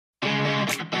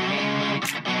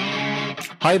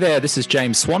Hi there, this is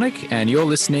James Swanwick, and you're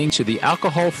listening to the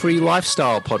Alcohol-Free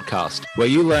Lifestyle Podcast, where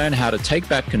you learn how to take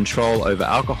back control over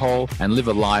alcohol and live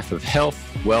a life of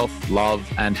health, wealth, love,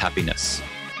 and happiness.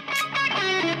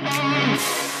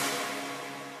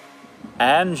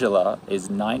 Angela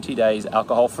is 90 days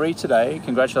alcohol-free today.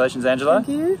 Congratulations, Angela.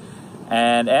 Thank you.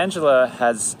 And Angela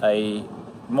has a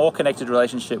more connected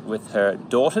relationship with her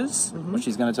daughters, which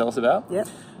she's going to tell us about. Yep.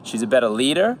 She's a better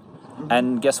leader.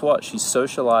 And guess what? She's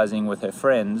socializing with her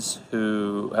friends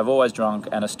who have always drunk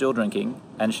and are still drinking,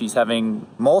 and she's having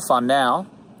more fun now.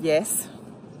 Yes.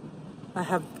 I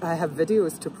have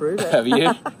videos to prove it. Have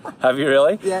you? Have you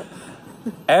really? Yeah.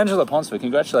 Angela Ponsford,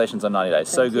 congratulations on 90 days.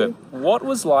 So good. What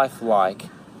was life like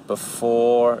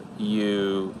before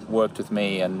you worked with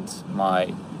me and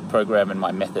my program and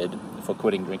my method for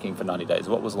quitting drinking for 90 days?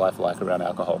 What was life like around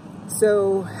alcohol?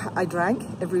 So I drank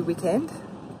every weekend.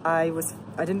 I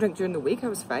didn't drink during the week. I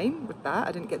was fine with that.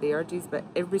 I didn't get the urges, but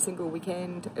every single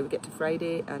weekend it would get to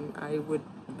Friday and I would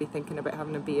be thinking about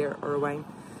having a beer or a wine.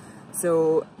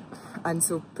 So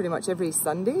pretty much every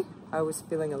Sunday I was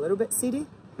feeling a little bit seedy.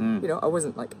 You know, I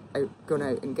wasn't like going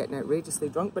out and getting outrageously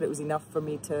drunk, but it was enough for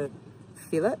me to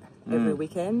feel it every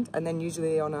weekend. And then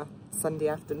usually on a Sunday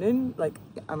afternoon, like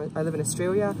I live in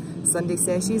Australia, Sunday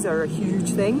sessions are a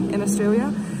huge thing in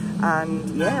Australia.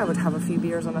 And yeah, I would have a few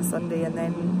beers on a Sunday, and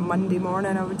then Monday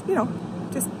morning I would, you know,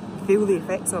 just feel the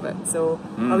effects of it. So,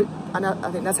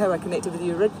 I think that's how I connected with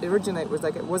you originally. It was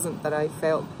like, it wasn't that I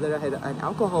felt that I had an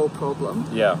alcohol problem.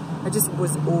 Yeah. I just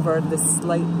was over the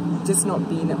just not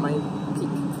being at my peak.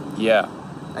 Yeah.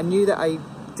 I knew that I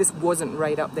just wasn't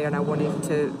right up there, and I wanted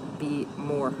to be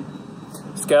more.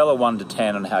 Scale of 1 to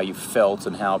 10 on how you felt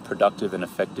and how productive and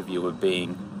effective you were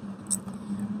being.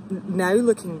 Now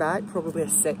looking back, probably a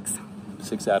 6.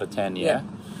 6 out of 10, yeah.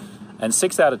 And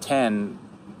 6 out of 10,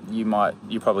 you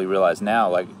probably realize now,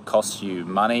 like, costs you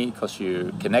money, costs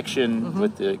you connection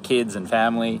with the kids and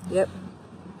family. Yep.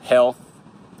 Health,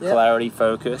 clarity,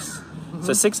 focus.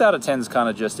 So 6 out of 10 is kind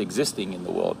of just existing in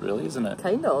the world, really, isn't it?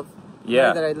 Kind of. Yeah.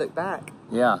 Now that I look back.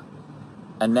 Yeah.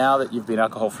 And now that you've been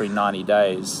alcohol-free 90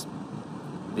 days,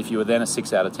 if you were then a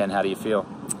 6 out of 10, how do you feel?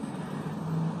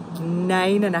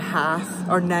 9.5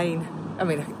 or 9. I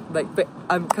mean, like, but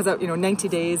because 90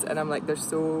 days, and I'm like, there's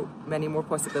so many more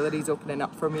possibilities opening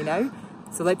up for me now.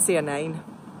 So let's say a 9.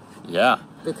 Yeah.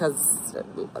 Because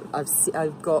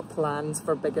I've got plans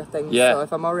for bigger things. Yeah. So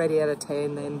if I'm already at a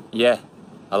 10, then yeah,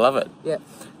 I love it. Yeah.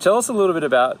 Tell us a little bit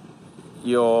about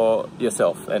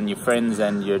yourself and your friends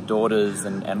and your daughters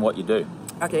and what you do.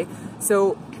 Okay,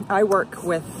 so I work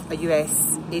with a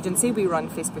US agency. We run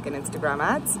Facebook and Instagram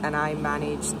ads, and I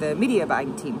manage the media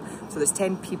buying team. So there's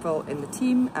 10 people in the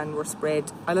team, and we're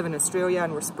spread. I live in Australia,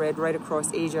 and we're spread right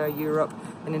across Asia, Europe,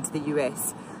 and into the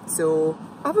US. So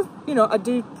I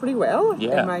do pretty well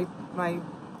in my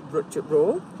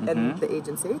role in the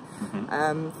agency.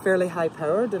 Fairly high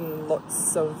powered and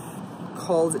lots of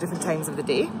calls at different times of the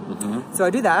day. So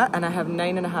I do that, and I have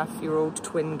 9.5-year-old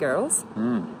twin girls.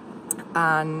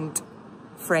 And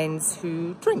friends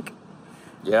who drink.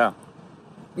 Yeah.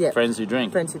 Yeah. Friends who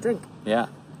drink. Friends who drink. Yeah.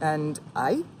 And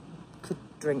I can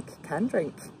drink.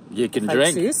 You can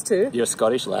drink. I choose to. You're a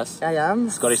Scottish lass. I am.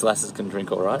 Scottish lasses can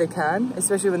drink all right. They can,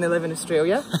 especially when they live in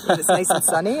Australia. When it's nice and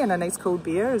sunny, and a nice cold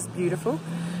beer is beautiful.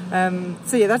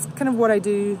 So yeah, that's kind of what I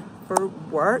do for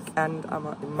work, and I'm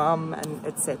a mum and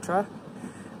etc.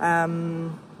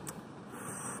 And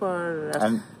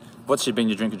what's been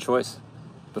your drink of choice?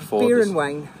 Before beer and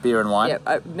wine. Beer and wine? Yeah,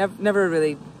 I've never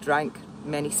really drank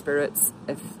many spirits,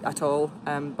 if at all,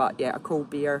 but yeah, a cold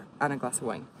beer and a glass of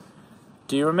wine.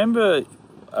 Do you remember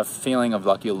a feeling of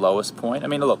like your lowest point? I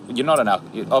mean, look, you're not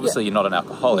you're not an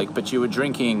alcoholic, but you were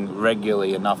drinking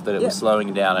regularly enough that it was slowing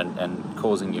you down and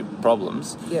causing you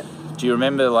problems. Yeah. Do you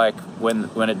remember like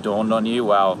when it dawned on you,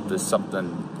 wow, there's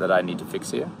something that I need to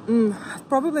fix here?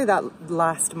 Probably that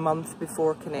last month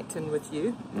before connecting with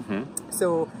you.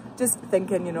 So just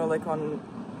thinking,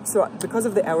 because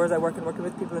of the hours I work and working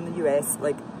with people in the US,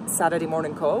 like Saturday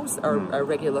morning calls are a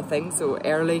regular thing. So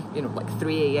early, like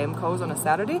 3 a.m. calls on a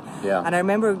Saturday. Yeah. And I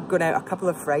remember going out a couple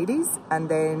of Fridays and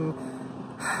then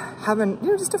having,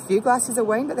 just a few glasses of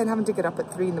wine, but then having to get up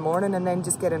at 3 in the morning and then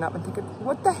just getting up and thinking,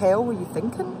 what the hell were you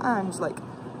thinking, Ange? Like,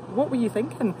 what were you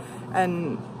thinking?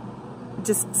 And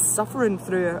just suffering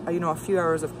through, a few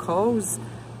hours of calls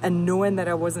and knowing that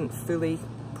I wasn't fully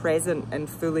present and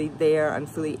fully there and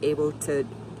fully able to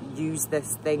use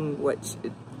this thing, which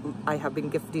I have been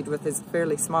gifted with, is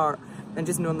fairly smart, and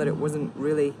just knowing that it wasn't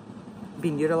really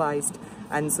being utilised.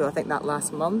 And so I think that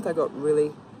last month I got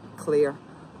really clear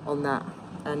on that.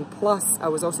 And plus, I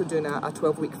was also doing a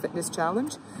 12-week fitness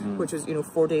challenge, which was,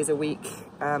 4 days a week,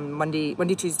 Monday,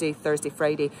 Tuesday, Thursday,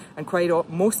 Friday. And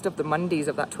most of the Mondays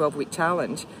of that 12-week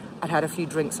challenge, I'd had a few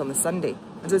drinks on the Sunday.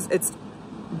 And so it's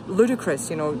ludicrous,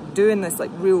 doing this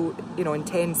like real,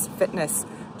 intense fitness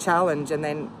challenge, and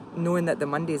then knowing that the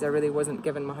Mondays I really wasn't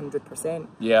giving my 100%.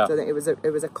 Yeah. So I think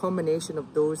it was a combination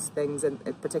of those things, and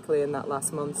particularly in that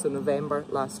last month, so November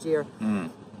last year.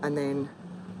 And then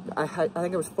I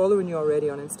think I was following you already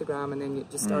on Instagram, and then you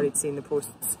just started seeing the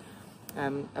posts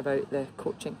about the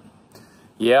coaching.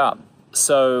 Yeah.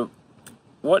 So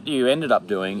what you ended up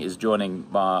doing is joining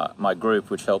my group,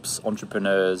 which helps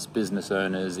entrepreneurs, business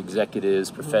owners,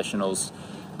 executives, professionals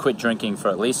quit drinking for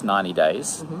at least 90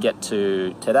 days, get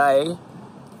to today,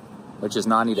 which is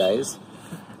 90 days,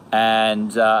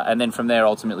 and then from there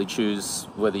ultimately choose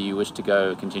whether you wish to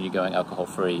continue going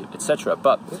alcohol-free, etc.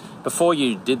 But before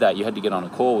you did that, you had to get on a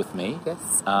call with me.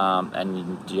 Yes.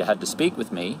 And you had to speak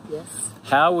with me. Yes.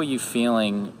 How were you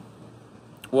feeling?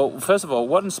 Well, first of all,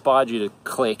 what inspired you to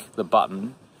click the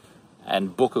button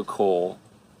and book a call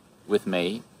with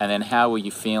me? And then how were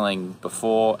you feeling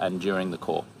before and during the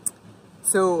call?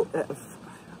 So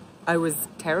I was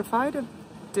terrified of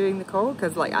doing the call,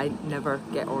 because I never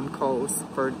get on calls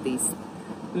for these,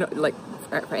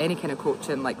 for any kind of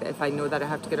coaching. Like, if I know that I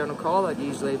have to get on a call, I'd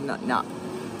usually not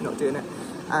doing it.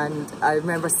 And I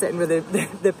remember sitting with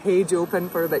the page open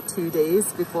for about 2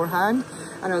 days beforehand,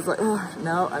 and I was like, oh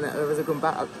no, and I was going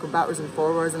backwards and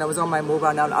forwards, and I was on my mobile,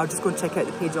 and I'll just go and check out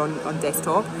the page on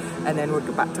desktop, and then we'll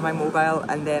go back to my mobile.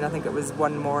 And then I think it was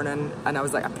one morning, and I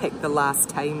was like, I picked the last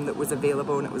time that was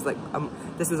available, and it was like,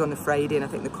 this was on the Friday, and I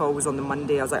think the call was on the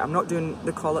Monday. I was like, I'm not doing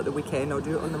the call at the weekend, I'll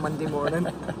do it on the Monday morning.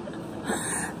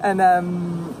 And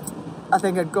I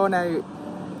think I'd gone out,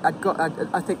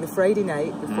 I think the Friday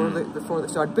night before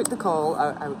so I'd booked the call.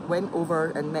 I went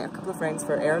over and met a couple of friends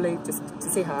for early, just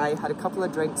to say hi, had a couple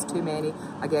of drinks, too many.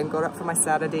 Again, got up for my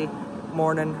Saturday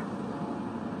morning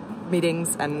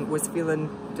meetings, and was feeling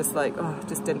just like,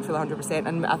 just didn't feel 100%.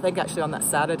 And I think actually on that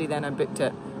Saturday then I booked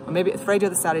it, or maybe it's Friday or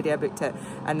the Saturday I booked it,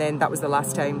 and then that was the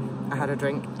last time I had a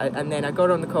drink. And then I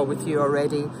got on the call with you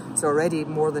already, so already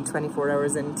more than 24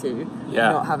 hours into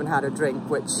not having had a drink,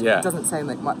 which doesn't sound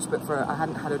like much, but I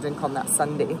hadn't had a drink on that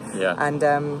Sunday. And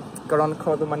got on the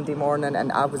call the Monday morning,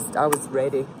 and I was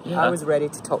ready. I was ready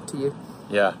to talk to you.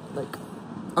 I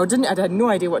had no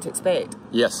idea what to expect.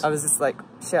 Yes. I was just like,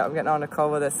 shit, I'm getting on a call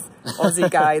with this Aussie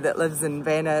guy that lives in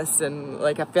Venice, and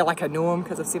I feel like I know him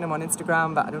because I've seen him on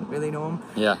Instagram, but I don't really know him.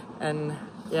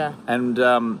 And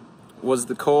was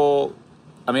the call,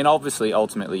 I mean, obviously,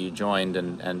 ultimately you joined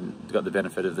and got the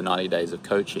benefit of the 90 days of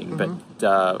coaching, but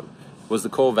was the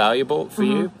call valuable for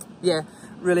you? Yeah,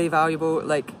 really valuable.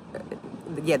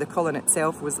 The call in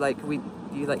itself was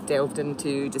you delved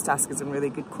into just asking some really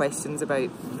good questions about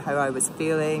how I was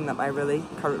feeling, about my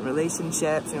current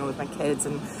relationships, with my kids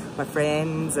and my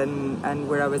friends, and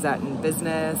where I was at in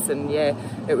business. And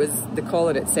it was the call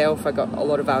in itself I got a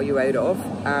lot of value out of.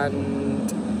 And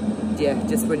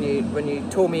just when you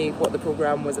told me what the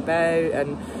program was about,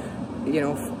 and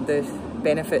the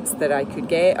benefits that I could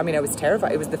get, I mean, I was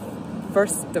terrified. It was the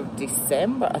 2nd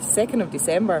of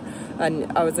December,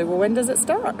 and I was like, well, when does it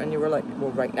start? And you were like,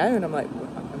 well, right now. And I'm like, well,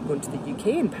 I'm going to the UK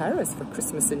in Paris for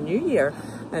Christmas and New Year,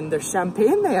 and there's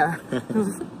champagne there.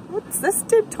 What's this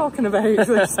dude talking about?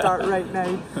 Let's start right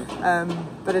now.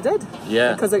 But I did,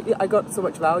 because I got so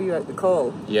much value out the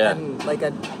call. And I'd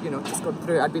just gone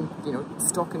through, I'd been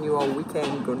stalking you all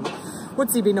weekend, going,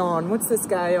 what's he been on, what's this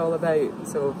guy all about?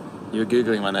 So you were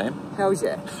Googling my name? Hells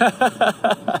yeah.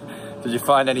 Did you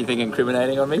find anything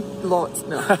incriminating on me? Lots,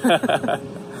 no.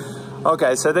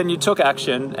 Okay, so then you took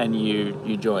action and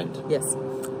you joined. Yes.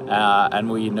 And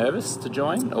were you nervous to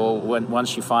join? Or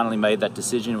once you finally made that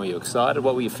decision, were you excited?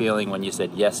 What were you feeling when you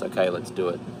said, yes, okay, let's do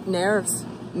it? Nerves,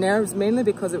 mainly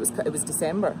because it was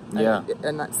December.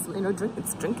 And that's,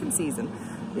 it's drinking season.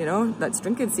 That's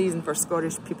drinking season for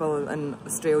Scottish people and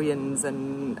Australians,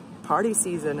 and party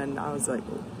season. And I was like,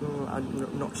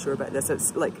 I'm not sure about this.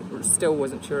 It's still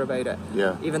wasn't sure about it.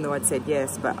 Even though I'd said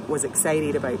yes, but was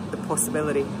excited about the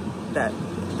possibility that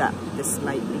this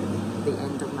might be the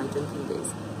end of my drinking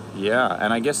days. Yeah,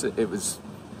 and I guess it was,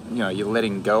 you're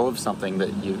letting go of something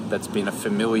that's been a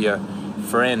familiar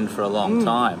friend for a long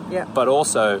time. But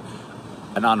also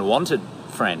an unwanted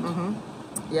friend.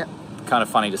 Kind of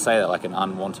funny to say that, like an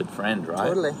unwanted friend,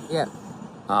 right? Totally,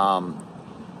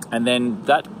 And then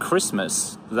that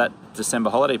Christmas, that December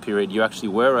holiday period, you actually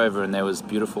were over, and there was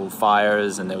beautiful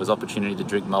fires, and there was opportunity to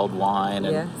drink mulled wine,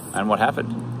 and what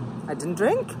happened? I didn't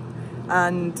drink,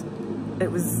 and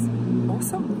it was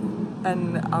awesome.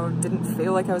 and I didn't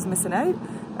feel like I was missing out,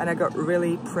 and I got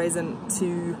really present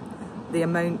to the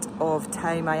amount of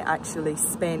time I actually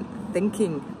spent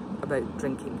thinking about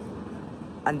drinking,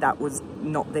 and that was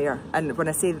not there. And when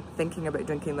I say thinking about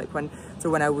drinking, like when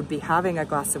I would be having a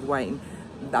glass of wine,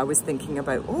 I was thinking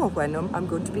about, oh, when I'm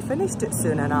going to be finished it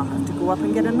soon and I'll have to go up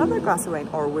and get another glass of wine,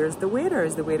 or where's the waiter?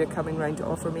 Is the waiter coming round to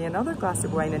offer me another glass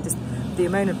of wine? And just the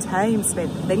amount of time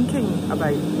spent thinking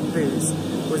about booze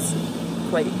was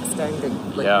quite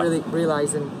astounding. Like really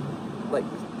realising like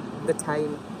the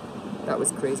time, that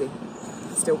was crazy.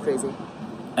 Still crazy.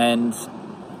 And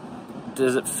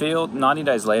does it feel, 90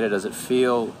 days later, does it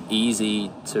feel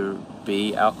easy to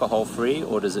be alcohol free,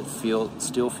 or does it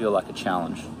still feel like a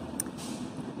challenge?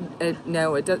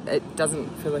 No, it doesn't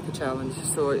feel like a challenge.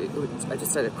 So I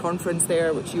just had a conference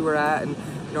there, which you were at, and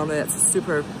normally that's a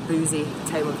super boozy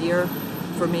time of year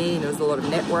for me. There's a lot of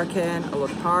networking, a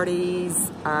lot of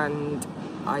parties, and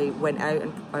I went out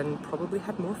and probably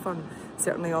had more fun.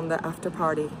 Certainly on the after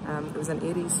party. It was an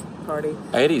 80s party.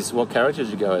 80s? What character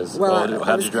did you go as? Well,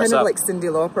 how did you dress up? Kind of like Cyndi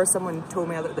Lauper. Someone told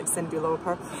me I looked like Cyndi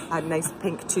Lauper. I had a nice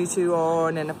pink tutu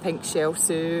on and a pink shell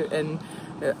suit, and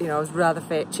you know, I was rather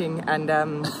fetching, and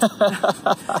and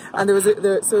there was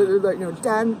like, you know,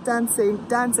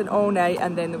 dancing all night,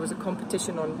 and then there was a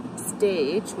competition on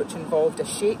stage which involved a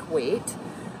shake weight,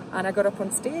 and I got up on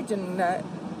stage and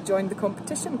joined the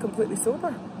competition completely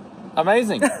sober.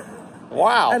 Amazing.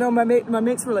 Wow. I know my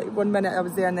mates were like, 1 minute I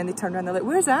was there, and then they turned around, they're like,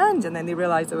 where's Ange? And then they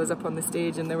realised I was up on the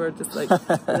stage, and they were just like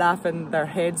laughing their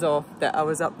heads off that I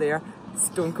was up there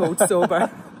stone cold sober.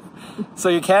 So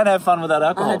you can have fun without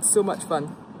alcohol. I had so much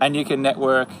fun. And you can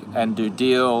network and do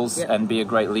deals and be a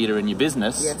great leader in your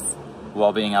business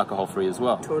while being alcohol free as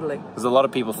well. Totally. Because a lot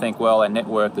of people think, well, I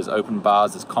network, there's open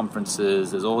bars, there's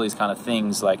conferences, there's all these kind of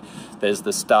things, like there's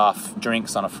the staff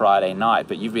drinks on a Friday night,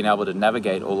 but you've been able to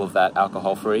navigate all of that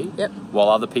alcohol free while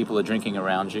other people are drinking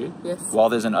around you, while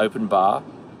there's an open bar.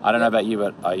 I don't know about you,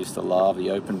 but I used to love the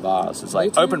open bars. It's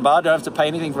like, open bar, don't have to pay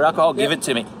anything for alcohol, give it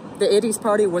to me. The 80s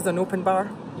party was an open bar,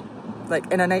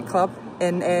 like in a nightclub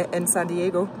in San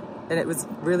Diego, and it was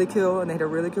really cool, and they had a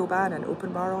really cool band and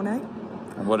open bar all night.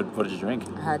 And what did you drink?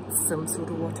 I had some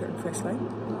soda water and fresh lime.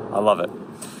 I love it.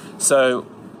 So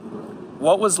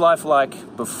what was life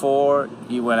like before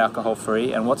you went alcohol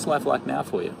free, and what's life like now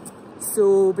for you?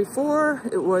 So before,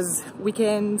 it was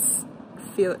weekends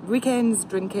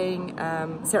drinking,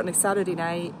 certainly Saturday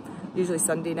night, usually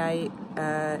Sunday night,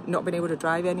 not being able to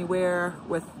drive anywhere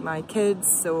with my kids,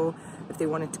 so if they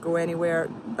wanted to go anywhere,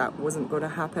 that wasn't going to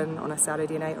happen on a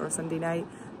Saturday night or a Sunday night.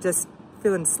 Just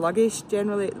feeling sluggish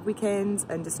generally at the weekends,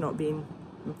 and just not being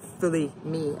fully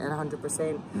me and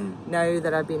 100%. Now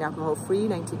that I've been alcohol free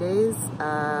 90 days,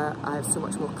 I have so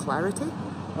much more clarity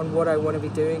on what I want to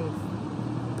be doing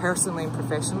personally and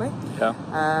professionally.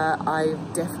 I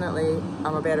definitely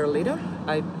am a better leader.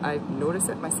 I notice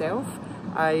it myself.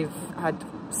 I've had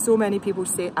so many people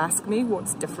ask me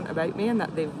what's different about me, and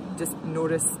that they've just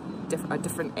noticed a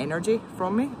different energy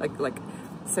from me. Like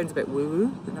sounds a bit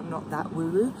woo-woo, and I'm not that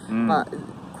woo-woo, but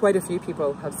quite a few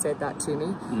people have said that to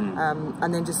me.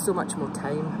 And then just so much more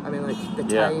time. I mean, like the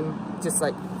time just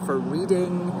like for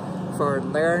reading, for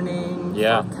learning,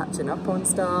 for catching up on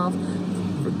stuff,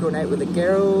 for going out with the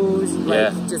girls,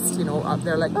 like just, you know, up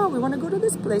there like, oh, we want to go to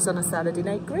this place on a Saturday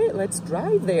night, great, let's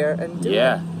drive there and do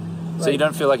it. So you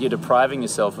don't feel like you're depriving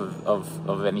yourself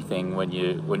of anything when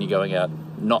you're going out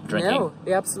not drinking? No,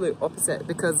 the absolute opposite,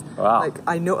 because like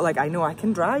I know I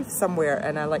can drive somewhere,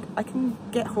 and I can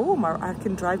get home, or I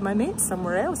can drive my mates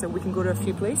somewhere else, and we can go to a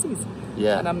few places.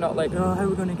 And I'm not like, oh, how are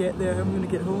we going to get there? How am I going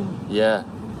to get home?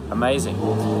 Amazing.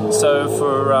 So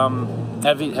for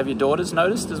have your daughters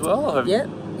noticed as well? Or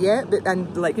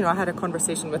and like, you know, I had a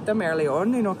conversation with them early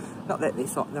on, you know, not that they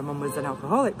thought their mum was an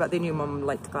alcoholic, but they knew mum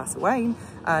liked a glass of wine,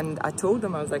 and I told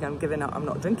them, I was like, I'm giving up, I'm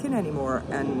not drinking anymore,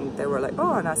 and they were like,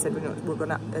 oh, and I said, you know,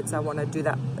 I want to do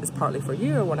that as partly for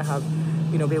you, I want to have,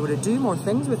 you know, be able to do more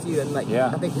things with you, and like,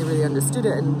 I think they really understood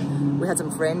it. And we had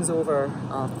some friends over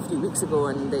a few weeks ago,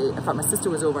 and in fact my sister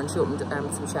was over, and she opened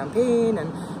some champagne,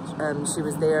 and she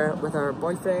was there with her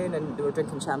boyfriend, and they were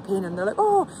drinking champagne, and they're like,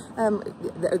 oh,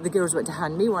 the girls went to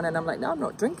hand me one, and I'm like, no, I'm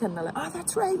not drinking. They're like, oh,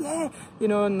 that's right, yeah, you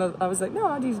know. And I was like,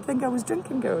 no, do you think I was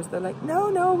drinking, girls? They're like,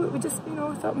 no, we just, you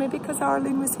know, thought maybe because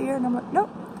Arlene was here. And I'm like, no.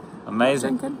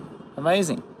 Amazing.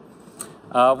 Amazing.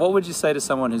 What would you say to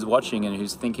someone who's watching and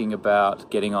who's thinking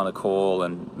about getting on a call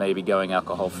and maybe going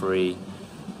alcohol free?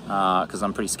 Because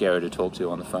I'm pretty scary to talk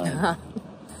to on the phone.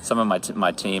 Some of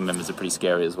my team members are pretty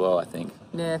scary as well, I think.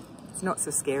 Yeah, it's not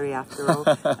so scary after all.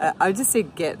 I just say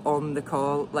get on the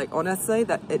call. Like, honestly,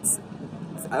 that it's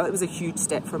it was a huge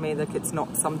step for me. Like, it's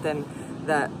not something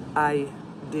that I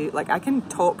do. Like, I can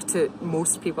talk to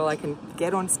most people, I can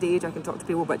get on stage, I can talk to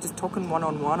people, but just talking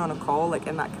one-on-one on a call, like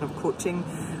in that kind of coaching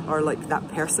or like that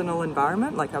personal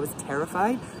environment, like I was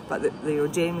terrified. But you know,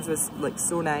 James was like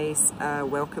so nice,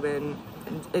 welcoming,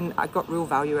 and I got real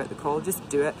value out of the call. Just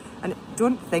do it, and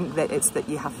don't think that it's that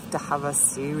you have to have a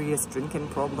serious drinking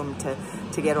problem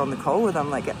to get on the call with them.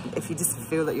 Like, if you just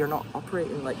feel that you're not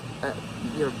operating like at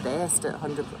your best at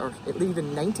 100 or at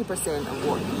even 90% of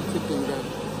what you could be, then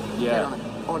Yeah.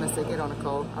 honestly, get on a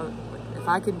call. If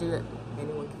I can do it,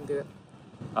 anyone can do it.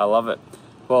 I love it.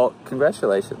 Well,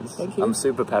 congratulations. Thank you. I'm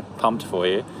super pumped for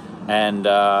you. And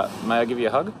may I give you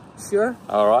a hug? Sure.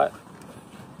 All right.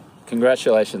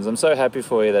 Congratulations. I'm so happy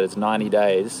for you that it's 90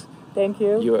 days. Thank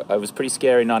you. It was pretty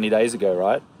scary 90 days ago,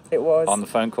 right? It was. On the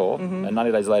phone call. And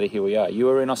 90 days later, here we are. You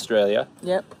were in Australia.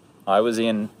 Yep. I was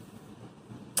in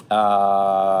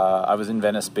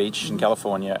Venice Beach in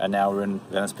California, and now we're in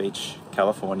Venice Beach,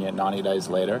 California, 90 days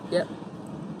later. Yep.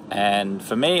 And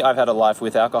for me, I've had a life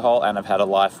with alcohol and I've had a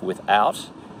life without.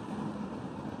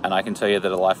 And I can tell you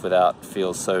that a life without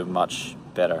feels so much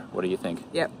better. What do you think?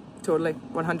 Yep. Totally.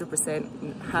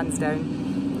 100%. Hands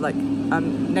down. Like,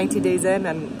 I'm 90 days in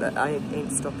and I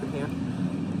ain't stopping here.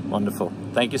 Wonderful.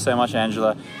 Thank you so much,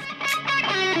 Angela.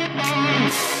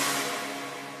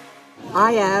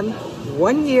 I am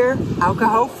 1 year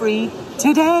alcohol free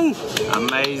today.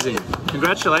 Amazing.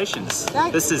 Congratulations.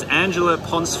 Thanks. This is Angela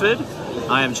Ponsford.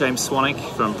 I am James Swanwick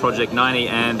from Project 90,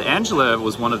 and Angela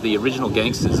was one of the original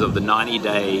gangsters of the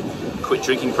 90-day quit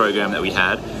drinking program that we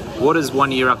had. What does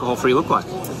 1 year alcohol free look like?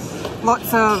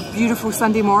 Lots of beautiful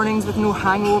Sunday mornings with no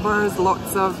hangovers,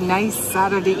 lots of nice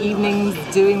Saturday evenings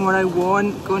doing what I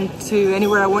want, going to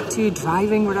anywhere I want to,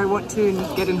 driving where I want to,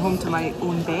 and getting home to my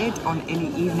own bed on any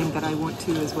evening that I want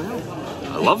to as well.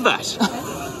 I love that.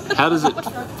 How does it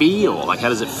feel? Like, how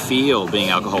does it feel being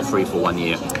alcohol free for 1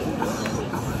 year?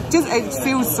 Just, it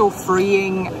feels so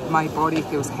freeing. My body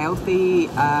feels healthy.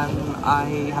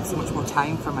 I have so much more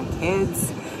time for my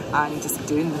kids and just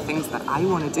doing the things that I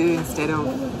want to do instead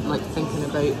of like thinking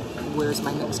about where's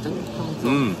my next drink coming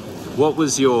from. What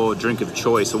was your drink of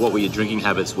choice, or what were your drinking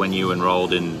habits when you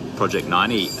enrolled in Project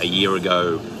 90 a year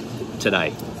ago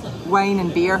today? Wine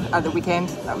and beer at the weekend.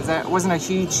 That was it. It wasn't a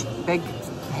huge, big,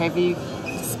 heavy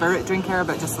spirit drinker,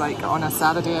 but just like on a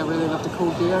Saturday I really loved a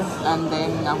cold beer, and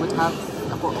then I would have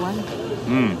a bottle of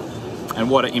wine. And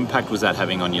what impact was that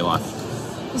having on your life?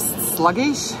 Just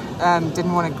sluggish.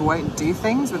 Didn't want to go out and do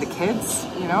things with the kids,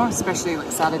 you know, especially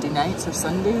like Saturday nights or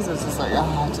Sundays. I was just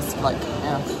like,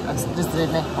 just did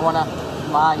me. I want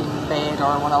to lie in bed, or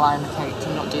I want to lie on the couch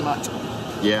and not do much.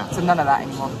 Yeah. So none of that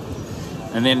anymore.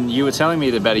 And then you were telling me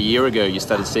that about a year ago you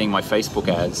started seeing my Facebook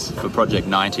ads for Project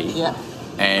 90. Yeah.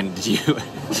 And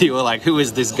you were like, who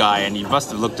is this guy? And you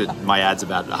must have looked at my ads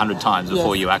about 100 times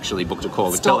before you actually booked a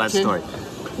call. Tell that story.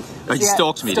 Oh, you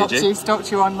stalked me, did you?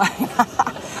 Stalked you online.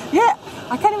 Yeah.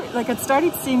 I kind of, like, I'd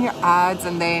started seeing your ads,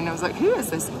 and then I was like, who is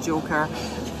this joker?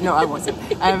 No, I wasn't.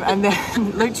 And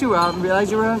then looked you up and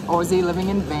realised you were an Aussie living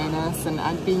in Venice, and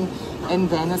I'd been in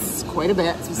Venice quite a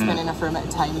bit, so spending a fair amount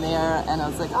of time there, and I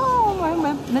was like, oh,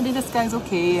 well, maybe this guy's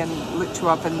okay, and looked you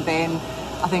up, and then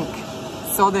I think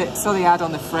saw the ad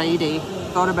on the Friday,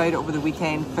 thought about it over the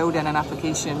weekend, filled in an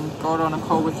application, got on a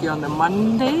call with you on the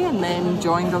Monday, and then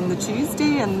joined on the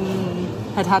Tuesday,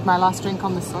 and had my last drink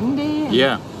on the Sunday.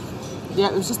 Yeah. Yeah,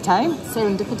 it was just time,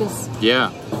 serendipitous.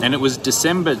 Yeah, and it was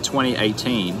December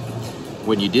 2018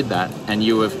 when you did that, and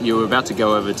you were about to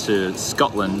go over to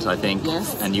Scotland, I think.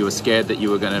 Yes. And you were scared that you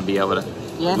were going to be able to,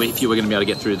 if you were going to be able to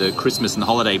get through the Christmas and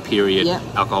holiday period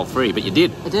alcohol free, but you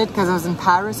did. I did, because I was in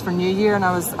Paris for New Year, and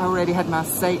I already had my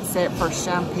sights set for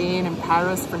champagne in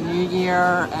Paris for New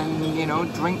Year, and you know,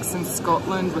 drinks in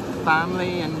Scotland with the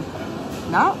family, and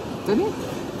no, didn't.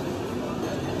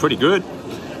 Pretty good.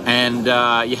 And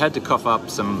you had to cough up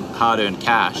some hard-earned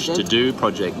cash to do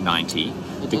Project 90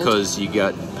 because you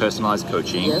got personalised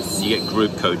coaching, you get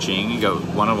group coaching, you got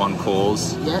one-on-one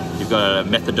calls, you've got a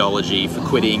methodology for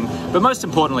quitting, but most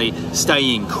importantly,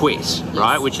 staying quit,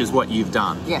 right? Which is what you've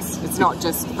done. Yes, it's not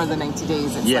just for the 90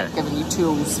 days, it's like giving you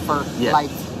tools for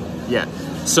life. Yeah.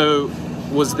 So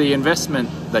was the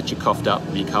investment that you coughed up,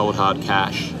 your cold hard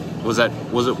cash, was it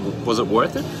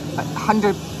worth it?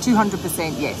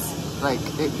 200% yes. Like,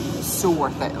 it's so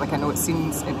worth it. Like, I know it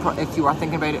seems, if you are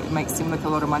thinking about it, it might seem like a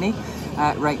lot of money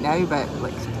right now, but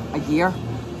like a year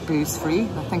booze free,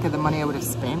 I think of the money I would have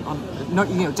spent on, not,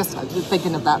 you know, just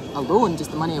thinking of that alone,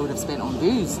 just the money I would have spent on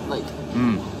booze, like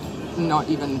not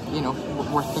even, you know,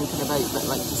 worth thinking about, but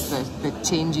like just the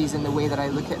changes in the way that I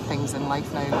look at things in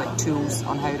life now, like tools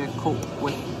on how to cope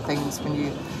with things when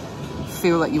you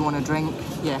feel like you want to drink.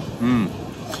 Yeah.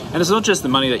 And it's not just the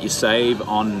money that you save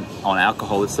on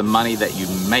alcohol, it's the money that you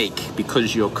make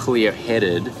because you're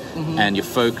clear-headed and you're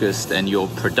focused and you're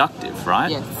productive,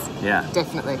 right? Yes. Yeah.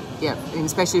 Definitely. Yeah. And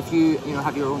especially if you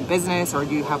have your own business or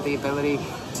you have the ability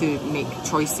to make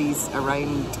choices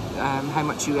around how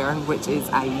much you earn, which is,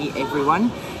 i.e.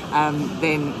 everyone,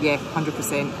 then yeah,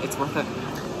 100% it's worth it.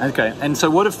 Okay, and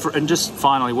so what have friends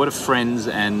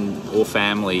or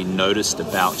family noticed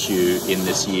about you in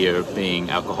this year of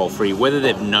being alcohol-free, whether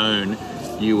they've known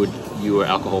you were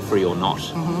alcohol-free or not?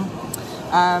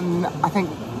 I think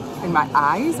in my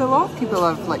eyes a lot, people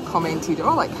have like commented,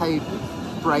 how much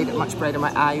brighter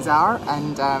my eyes are,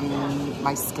 and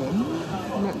my skin,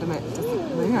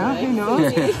 who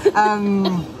knows?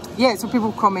 Yeah, so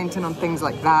people commenting on things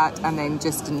like that, and then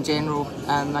just in general,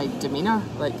 like demeanour,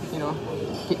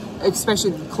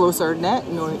 especially closer knit,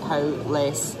 how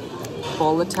less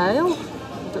volatile. I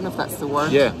don't know if that's the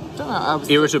word. Yeah.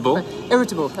 Irritable.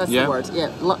 Irritable. That's the word. Yeah,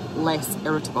 less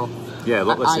irritable. Yeah, a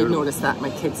lot less irritable. I noticed that.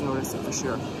 My kids noticed it for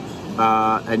sure.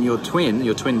 And your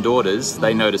twin daughters,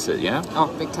 they notice it, yeah? Oh,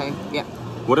 big time. Yeah.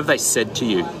 What have they said to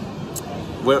you?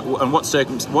 What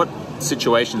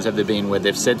situations have there been where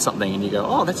they've said something and you go,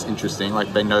 oh, that's interesting,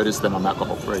 like they notice that I'm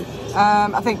alcohol free?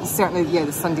 I think certainly,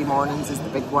 the Sunday mornings is the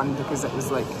big one, because it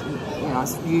was like,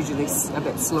 it's usually a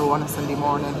bit slow on a Sunday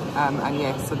morning,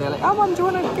 so they're like, oh Mum, do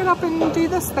you want to get up and do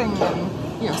this thing? And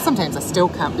sometimes I still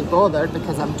can't be bothered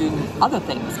because I'm doing other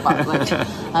things, but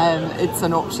it's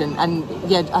an option. And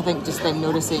I think just them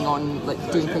noticing on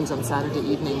doing things on Saturday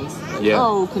evenings,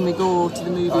 oh, can we go to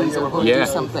the movies or go do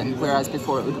something, whereas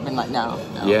before it would have been like, no,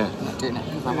 I'm not doing it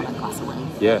because I want a glass of wine.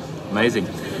 Yeah, amazing.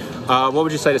 What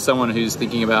would you say to someone who's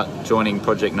thinking about joining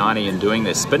Project 90 and doing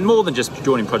this, but more than just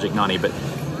joining Project 90, but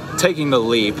taking the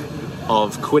leap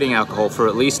of quitting alcohol for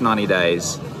at least 90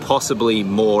 days, possibly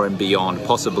more and beyond,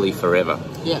 possibly forever?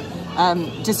 Yeah,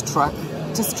 just trust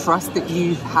that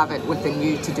you have it within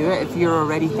you to do it. If you're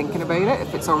already thinking about it,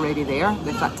 if it's already there,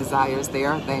 if that desire is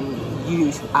there, then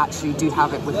you actually do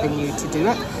have it within you to do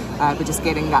it. But just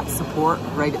getting that support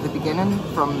right at the beginning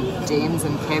from James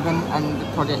and Kevin and the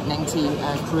Project 90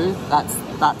 crew,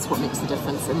 that's what makes the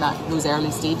difference in those early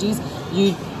stages.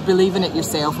 You believe in it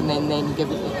yourself, and then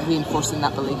reinforcing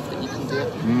that belief that you can do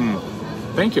it.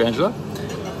 Thank you, Angela.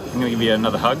 I'm going to give you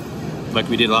another hug like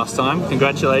we did last time.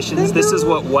 Congratulations. This is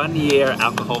what 1 year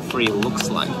alcohol-free looks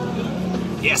like.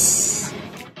 Yes!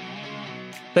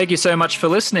 Thank you so much for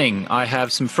listening. I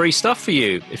have some free stuff for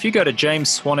you. If you go to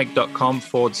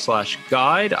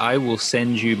jamesswanwick.com/guide, I will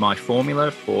send you my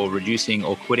formula for reducing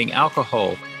or quitting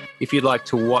alcohol. If you'd like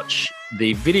to watch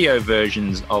the video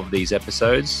versions of these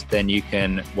episodes, then you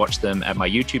can watch them at my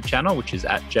YouTube channel, which is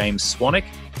at James Swanwick.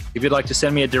 If you'd like to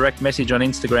send me a direct message on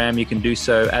Instagram, you can do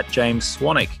so at James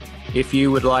Swanwick. If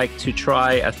you would like to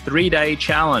try a 3-day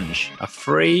challenge, a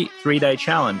free 3-day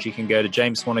challenge, you can go to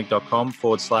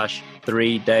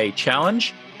jamesswanwick.com/3-day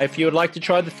challenge. If you would like to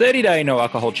try the 30-day no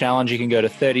alcohol challenge, you can go to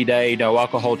 30-day no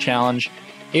alcohol challenge.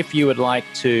 If you would like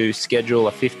to schedule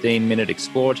a 15-minute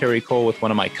exploratory call with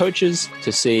one of my coaches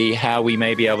to see how we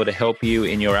may be able to help you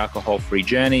in your alcohol-free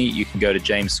journey, you can go to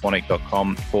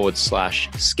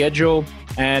jamesswanwick.com/schedule.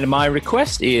 And my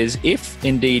request is, if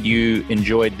indeed you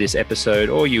enjoyed this episode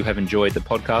or you have enjoyed the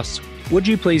podcast, would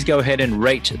you please go ahead and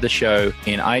rate the show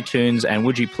in iTunes, and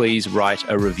would you please write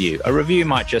a review? A review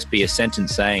might just be a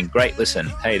sentence saying, great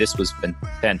listen, hey, this was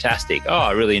fantastic. Oh,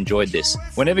 I really enjoyed this.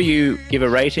 Whenever you give a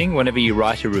rating, whenever you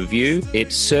write a review,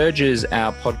 it surges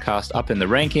our podcast up in the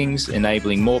rankings,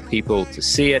 enabling more people to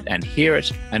see it and hear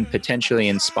it, and potentially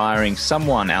inspiring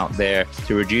someone out there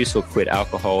to reduce or quit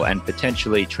alcohol and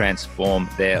potentially transform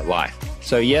their life.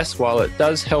 So yes, while it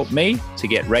does help me to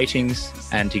get ratings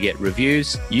and to get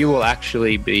reviews, you will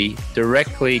actually be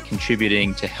directly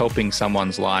contributing to helping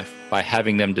someone's life by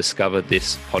having them discover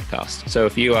this podcast. So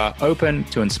if you are open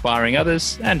to inspiring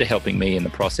others and to helping me in the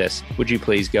process, would you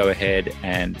please go ahead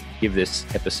and give this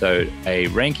episode a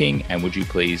ranking, and would you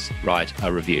please write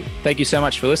a review? Thank you so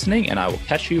much for listening, and I will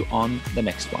catch you on the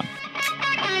next one.